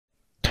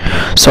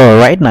So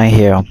right now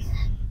here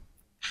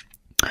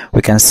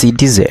we can see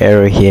this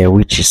error here,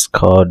 which is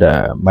called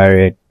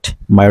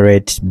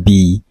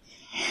MariaDB.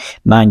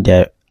 Now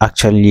they're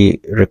actually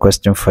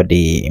requesting for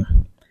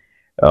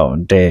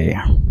um, the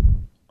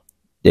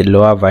the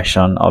lower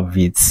version of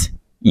it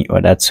in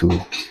order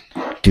to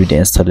do the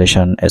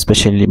installation.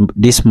 Especially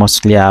this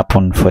mostly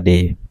happen for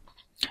the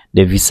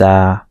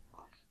Visa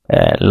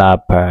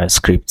lab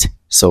script.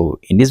 So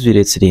in this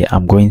video today,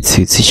 I'm going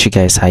to teach you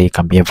guys how you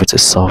can be able to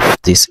solve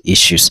these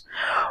issues.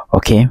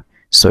 Okay,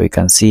 so you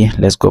can see,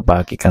 let's go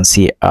back. You can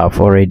see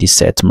I've already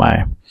set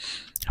my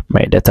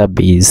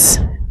database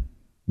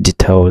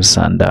details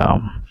and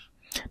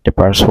the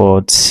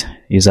passwords,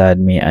 user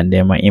admin, and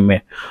then my email.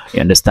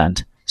 You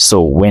understand?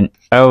 So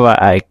whenever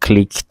I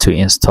click to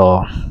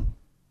install,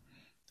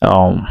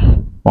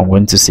 I'm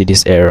going to see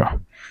this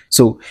error.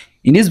 So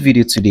in this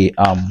video today,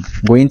 I'm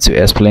going to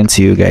explain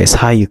to you guys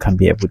how you can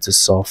be able to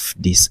solve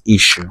this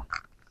issue.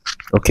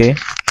 Okay,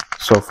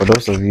 so for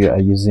those of you who are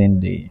using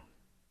the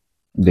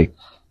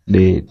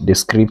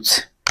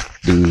script,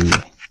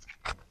 the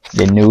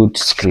node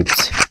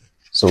script,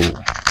 so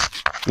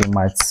you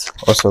might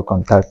also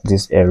contact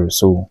this error.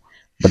 So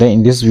but then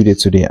in this video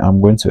today, I'm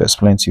going to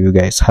explain to you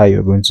guys how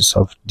you're going to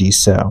solve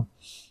this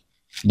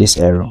this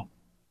error.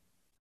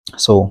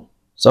 So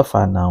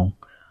far now,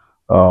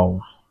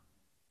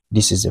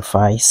 this is the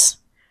files.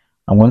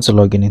 I'm going to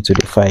log in into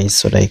the files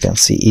so that you can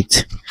see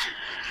it.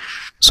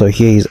 So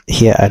here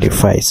are the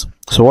files.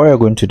 So what you're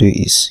going to do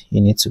is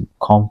you need to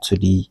come to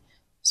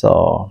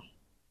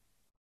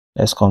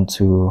let's come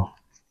to,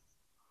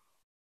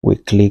 we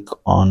click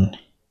on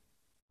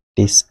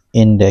this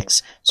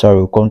index. Sorry,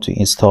 we'll come to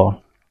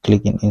install,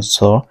 click in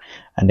install,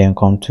 and then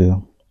come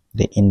to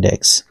the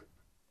index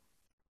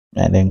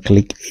and then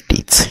click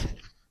edit.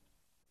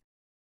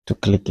 To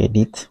click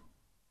edit,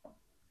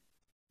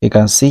 you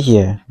can see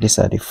here, these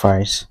are the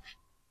files,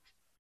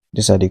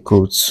 these are the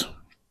codes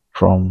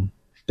from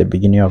the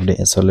beginning of the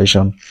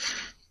installation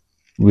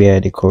where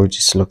the code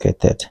is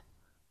located.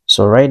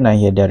 So right now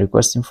here they're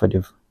requesting for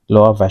the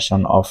lower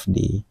version of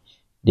the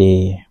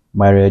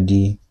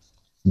MariaDB,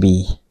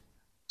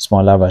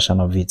 smaller version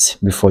of it,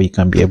 before you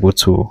can be able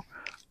to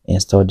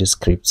install the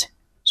script.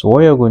 So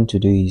what you're going to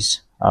do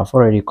is, I've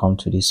already come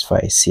to these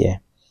files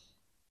here.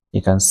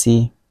 You can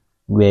see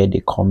where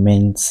the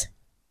comments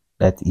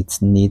that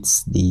it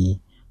needs the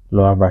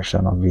lower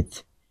version of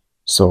it.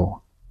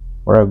 So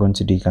what I'm going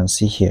to do, you can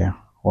see here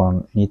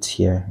on it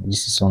here,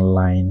 this is on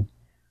line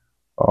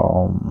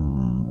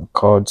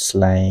codes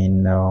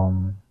line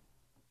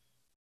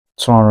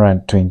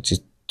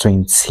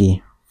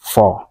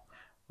 224,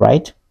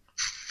 right?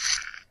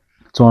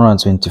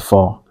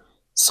 224.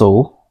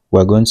 So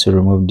we're going to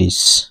remove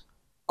this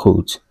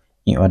code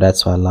in order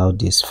to allow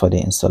this for the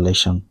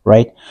installation,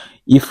 right?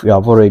 If you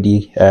have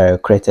already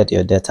created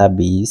your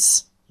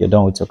database, you're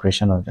done with the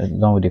creation of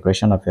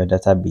your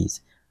database.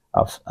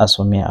 As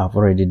for me, I've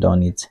already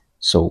done it,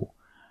 so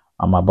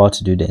I'm about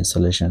to do the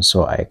installation.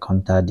 So I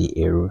counter the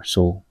error.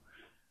 So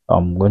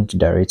I'm going to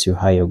direct you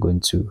how you're going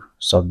to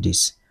solve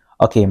this.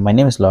 Okay, my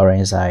name is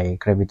Lawrence. I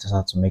create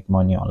how to make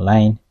money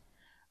online.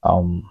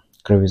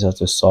 Create how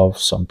to solve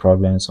some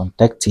problems, some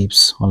tech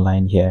tips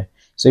online here.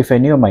 So if you're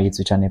new on my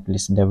YouTube channel,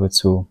 please endeavor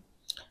to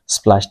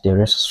splash the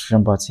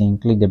registration button,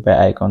 click the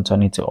bell icon,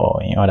 turn it to all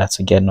in order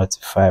to get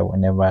notified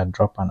whenever I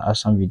drop an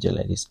awesome video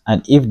like this.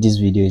 And if this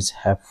video is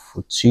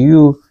helpful to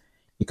you,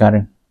 you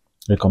can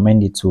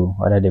recommend it to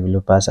other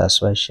developers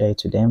as well, share it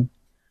to them,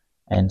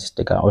 and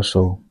they can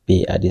also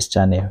be at this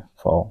channel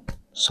for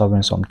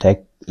solving some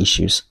tech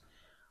issues,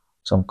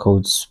 some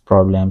codes,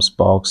 problems,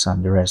 bugs,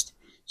 and the rest.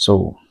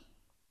 So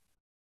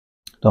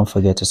don't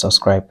forget to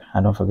subscribe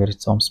and don't forget to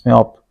thumbs me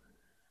up.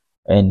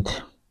 And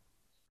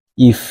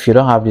if you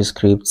don't have the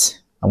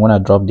script, I'm going to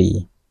drop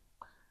the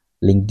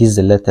link. This is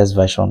the latest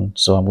version,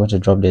 so I'm going to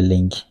drop the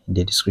link in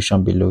the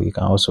description below. You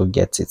can also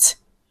get it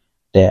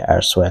there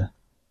as well.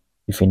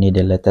 If you need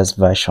the latest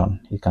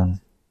version, you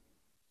can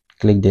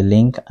click the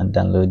link and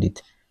download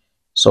it.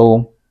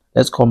 So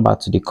let's come back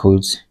to the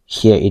codes.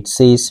 Here it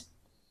says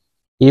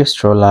if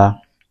stroller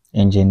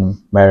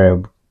engine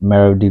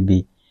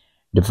MariaDB,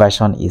 the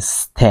version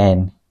is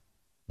 10.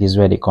 This is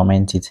where they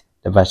comment it.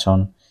 The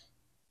version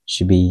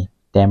should be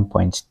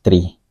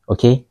 10.3.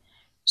 okay,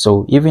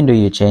 so even though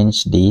you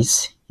change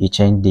this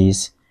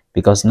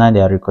because now they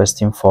are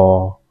requesting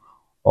for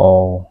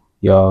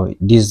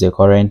this is the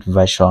current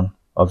version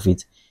of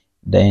it,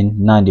 then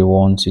now they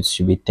want it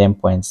should be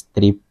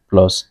 10.3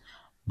 plus.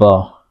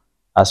 But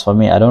as for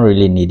me, I don't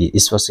really need it.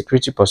 It's for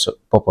security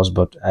purpose,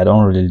 but I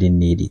don't really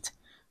need it.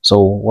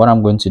 So what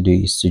I'm going to do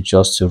is to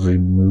just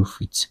remove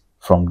it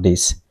from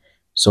this.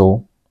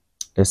 So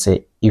let's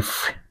say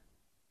if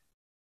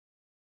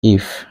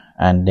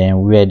and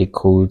then where the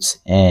codes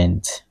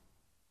end,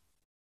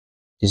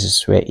 this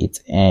is where it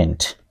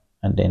ends,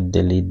 and then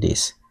delete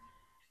this.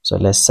 So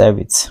let's save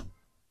it.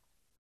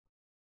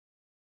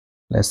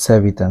 Let's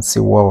save it and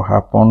see what will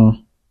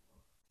happen.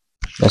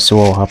 Let's see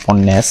what will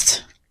happen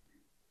next.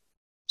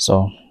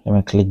 So let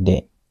me click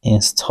the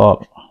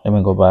install. Let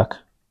me go back.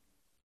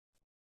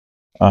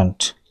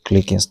 and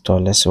click install.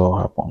 Let's see what will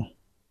happen.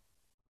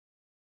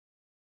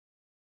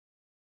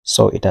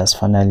 So it has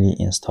finally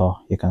installed.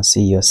 You can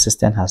see your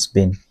system has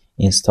been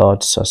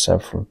installed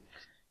successfully.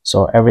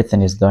 So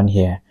everything is done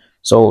here.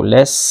 So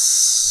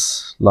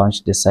let's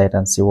launch the site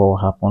and see what will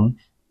happen.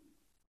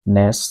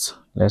 Next,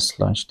 let's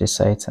launch the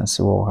site and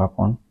see what will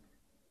happen.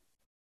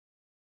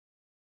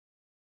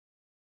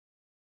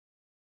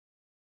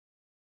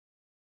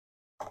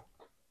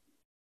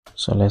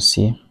 So let's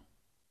see.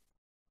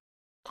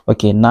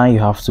 Okay, now you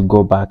have to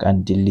go back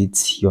and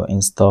delete your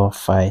install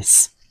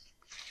files.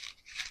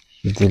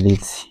 You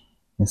delete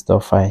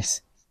install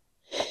files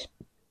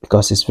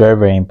because it's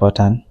very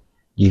important.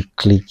 You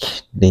click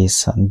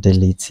this and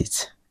delete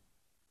it.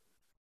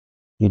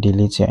 You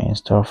delete your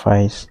install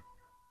files.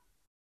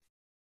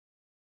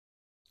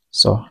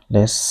 So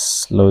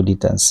let's load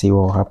it and see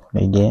what will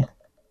happen again.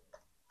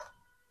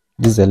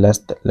 This is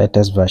the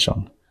latest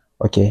version.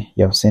 Okay,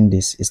 you have seen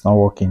this, it's not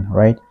working,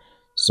 right?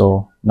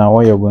 So now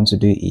what you're going to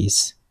do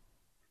is,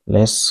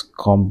 let's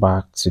come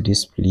back to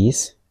this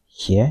place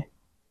here.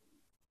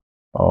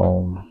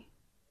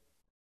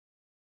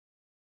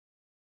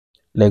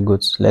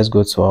 Let's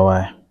go to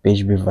our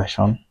PHP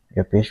version,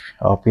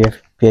 our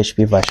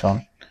PHP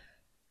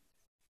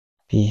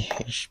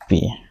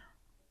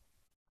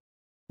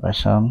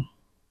version,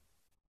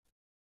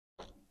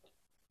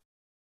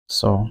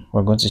 So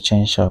we're going to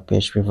change our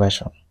PHP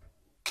version.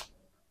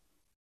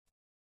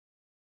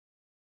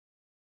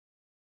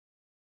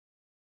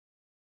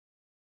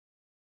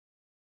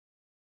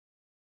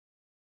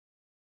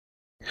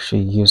 You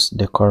should use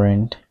the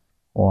current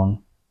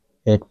one,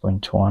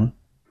 8.1.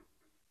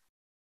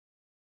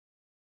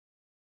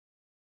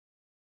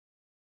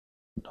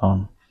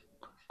 Done.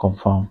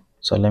 Confirm.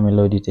 So let me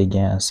load it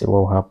again and see what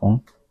will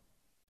happen.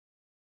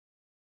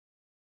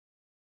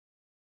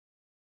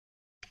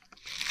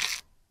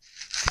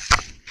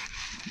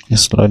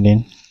 It's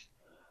loading.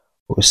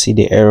 We'll see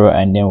the error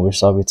and then we'll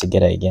solve it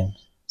together again.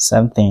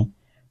 Same thing.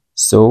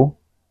 So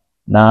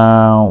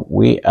now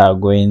we are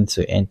going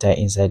to enter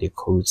inside the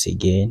codes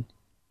again,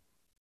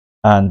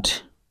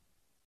 and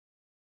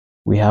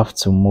we have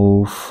to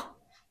move.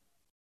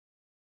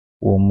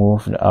 We'll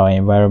move our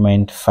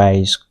environment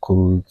files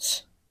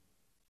codes.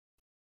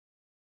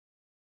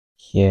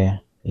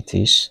 Here it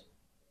is.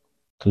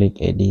 Click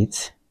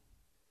edit,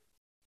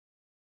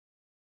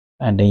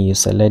 and then you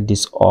select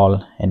this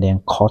all and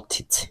then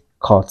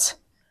cut,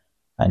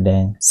 and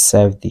then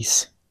save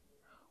this.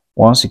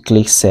 Once you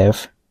click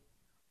save,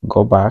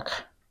 go back.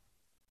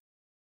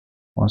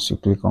 Once you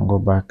click on go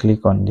back,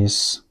 click on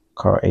this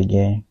car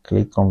again,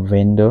 click on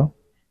vendor,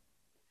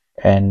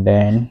 and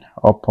then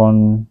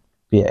open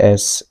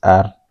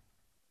PSR,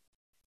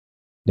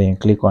 then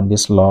click on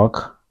this log,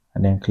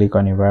 and then click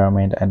on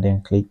environment, and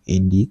then click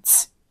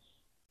edit.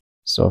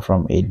 So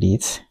from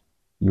edit,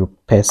 you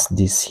paste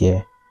this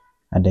here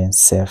and then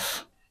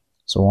save.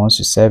 So once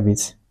you save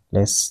it,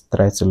 let's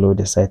try to load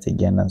the site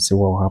again and see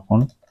what will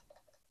happen.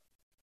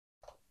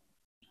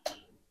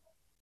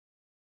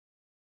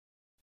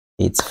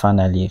 It's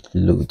finally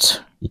load.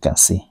 You can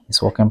see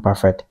it's working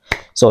perfect.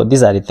 So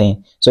these are the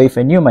things. So if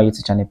you're new to my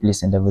YouTube channel,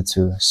 please endeavor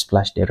to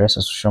splash the red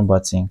subscription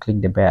button,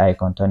 click the bell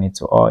icon, turn it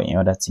to all in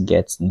order to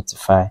get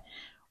notified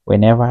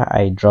whenever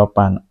I drop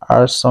an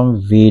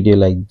awesome video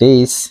like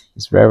this.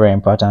 It's very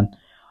important.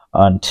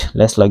 And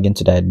let's log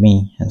into the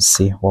admin and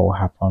see what will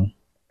happen.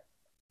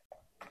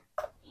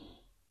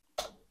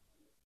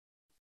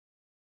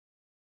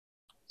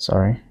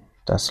 Sorry,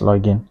 that's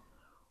login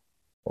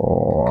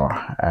or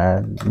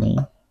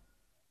admin.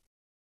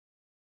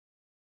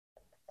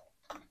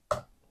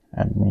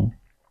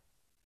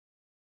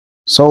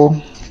 So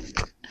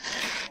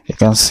you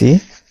can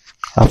see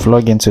I've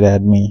logged into the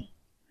admin,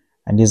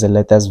 and this is the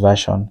latest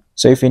version.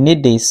 So if you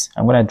need this,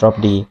 I'm going to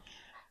drop the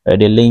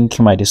link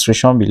in my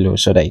description below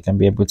so that you can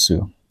be able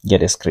to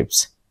get the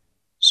scripts.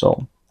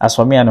 So as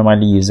for me, I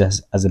normally use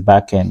as a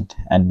back end,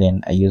 and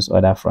then I use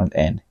other front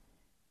end.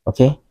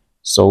 Okay,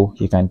 so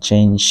you can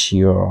change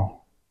your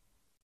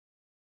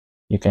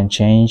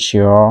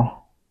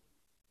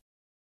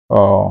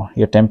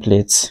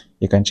templates.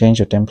 You can change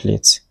your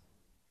templates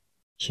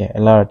here. A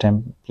lot of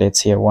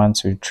templates here, 1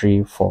 2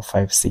 3 4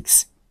 5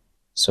 6.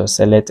 So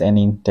select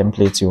any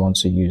template you want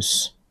to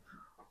use.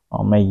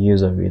 I'll make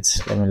use of it.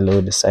 Let me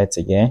load the site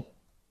again.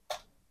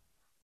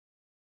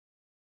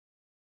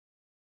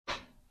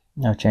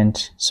 Now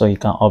change so you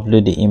can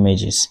upload the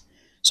images.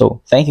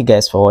 So thank you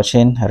guys for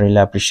watching. I really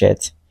appreciate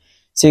it.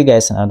 See you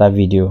guys in another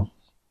video.